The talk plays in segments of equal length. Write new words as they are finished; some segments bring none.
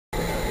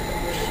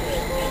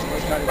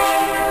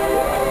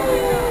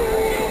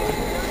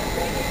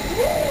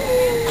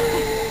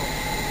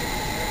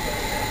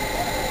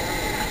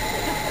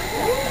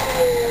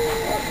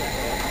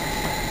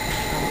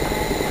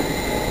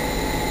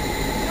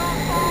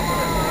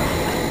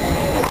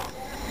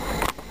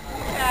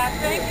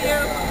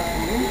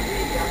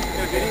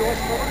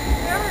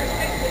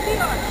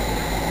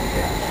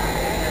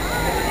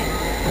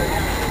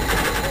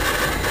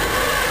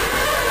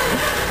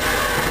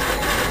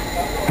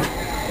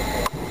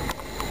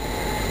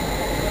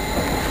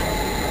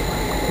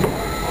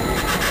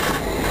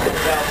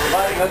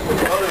Us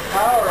with motive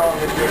power on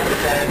this journey to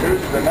Santa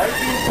Cruz is a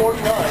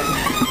 1949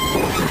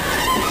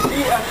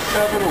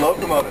 CF7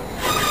 locomotive.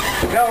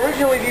 Now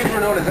originally these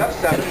were known as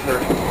F7s or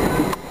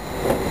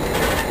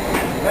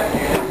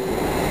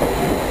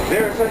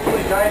they're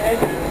essentially giant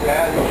engines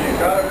and you've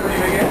got a pretty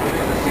big engine.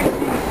 It's a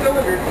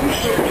 16-cylinder,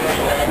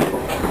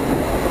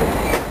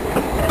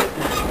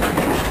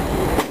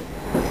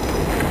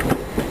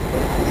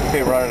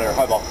 Okay, we're running there.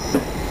 Highball.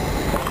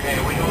 Okay,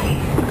 we go.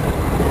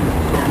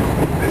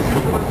 This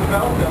was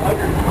developed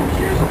 100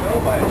 years ago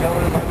by a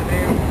gentleman by the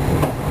name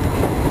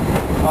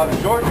of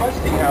George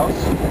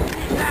Westinghouse.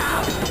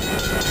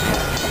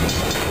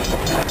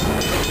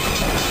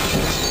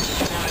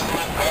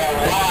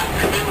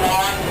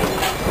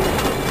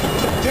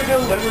 To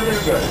deliver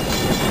their goods.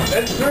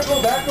 Then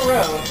circle back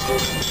around.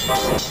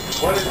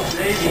 What is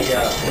today the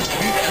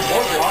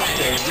Boardwalk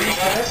to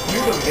reconnect to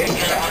the main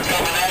track.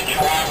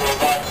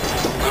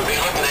 We'll be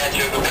looking at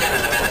you in a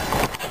minute.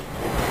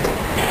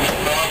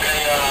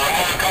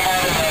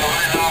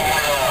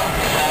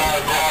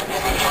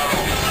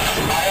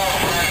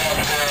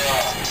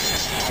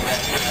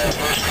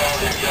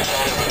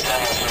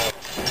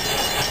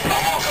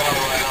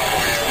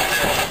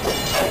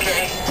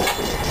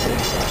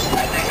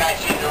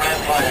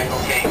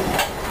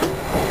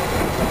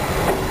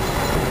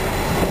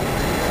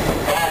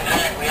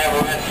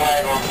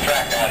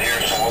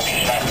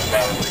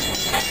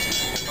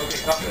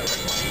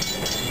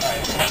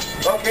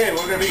 Okay,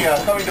 we're going to be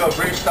coming to a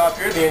brief stop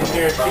here. The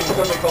engineer is seeing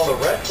something called a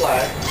red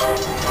flag.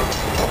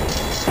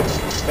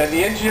 And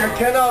the engineer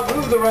cannot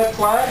move the red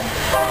flag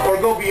or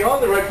go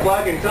beyond the red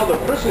flag until the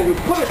person who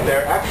put it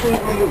there actually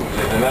removes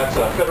it. And that's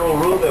a federal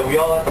rule that we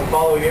all have to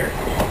follow here.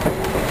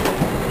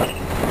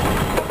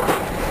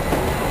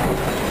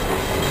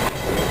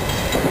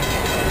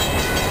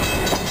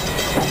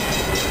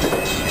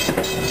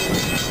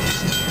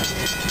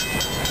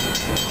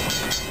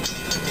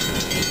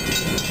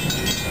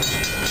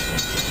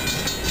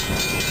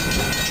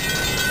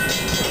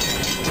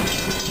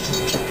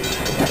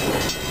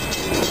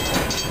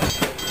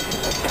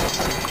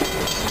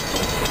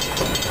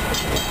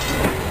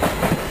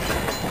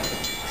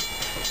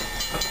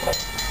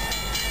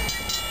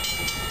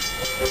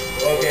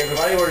 Okay,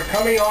 everybody, we're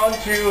coming on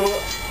to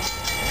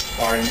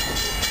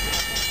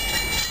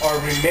our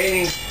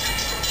remaining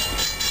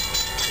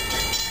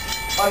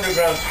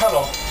underground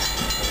tunnel.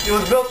 It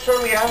was built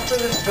shortly after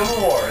the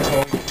Civil War.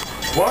 So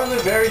one of the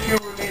very few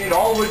remaining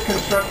all-wood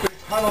constructed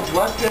tunnels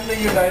left in the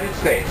United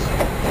States.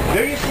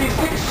 There used to be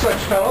 6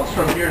 such tunnels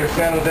from here to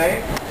San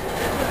Jose.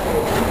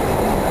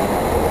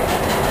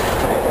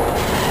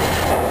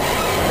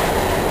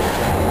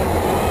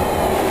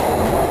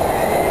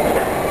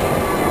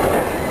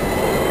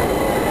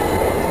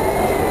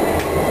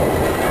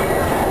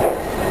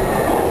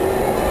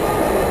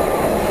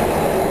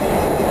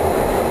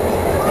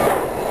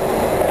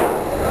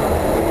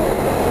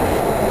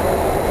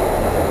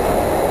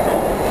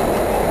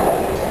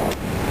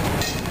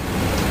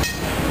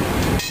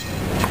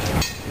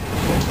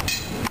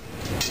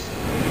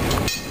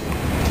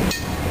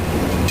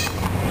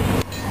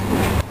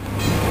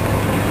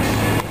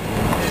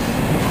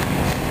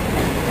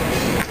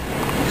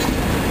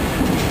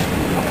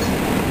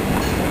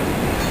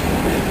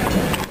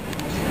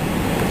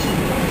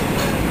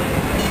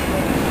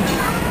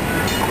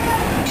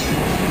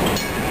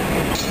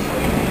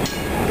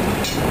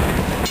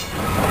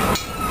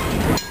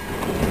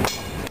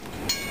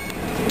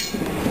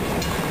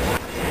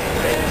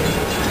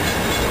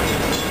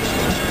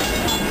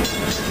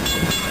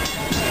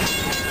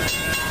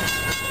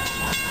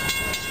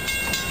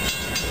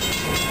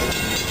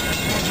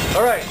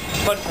 All right,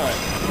 fun time.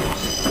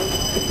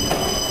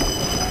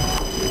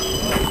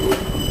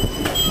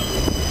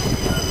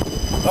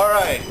 All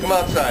right, come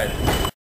outside.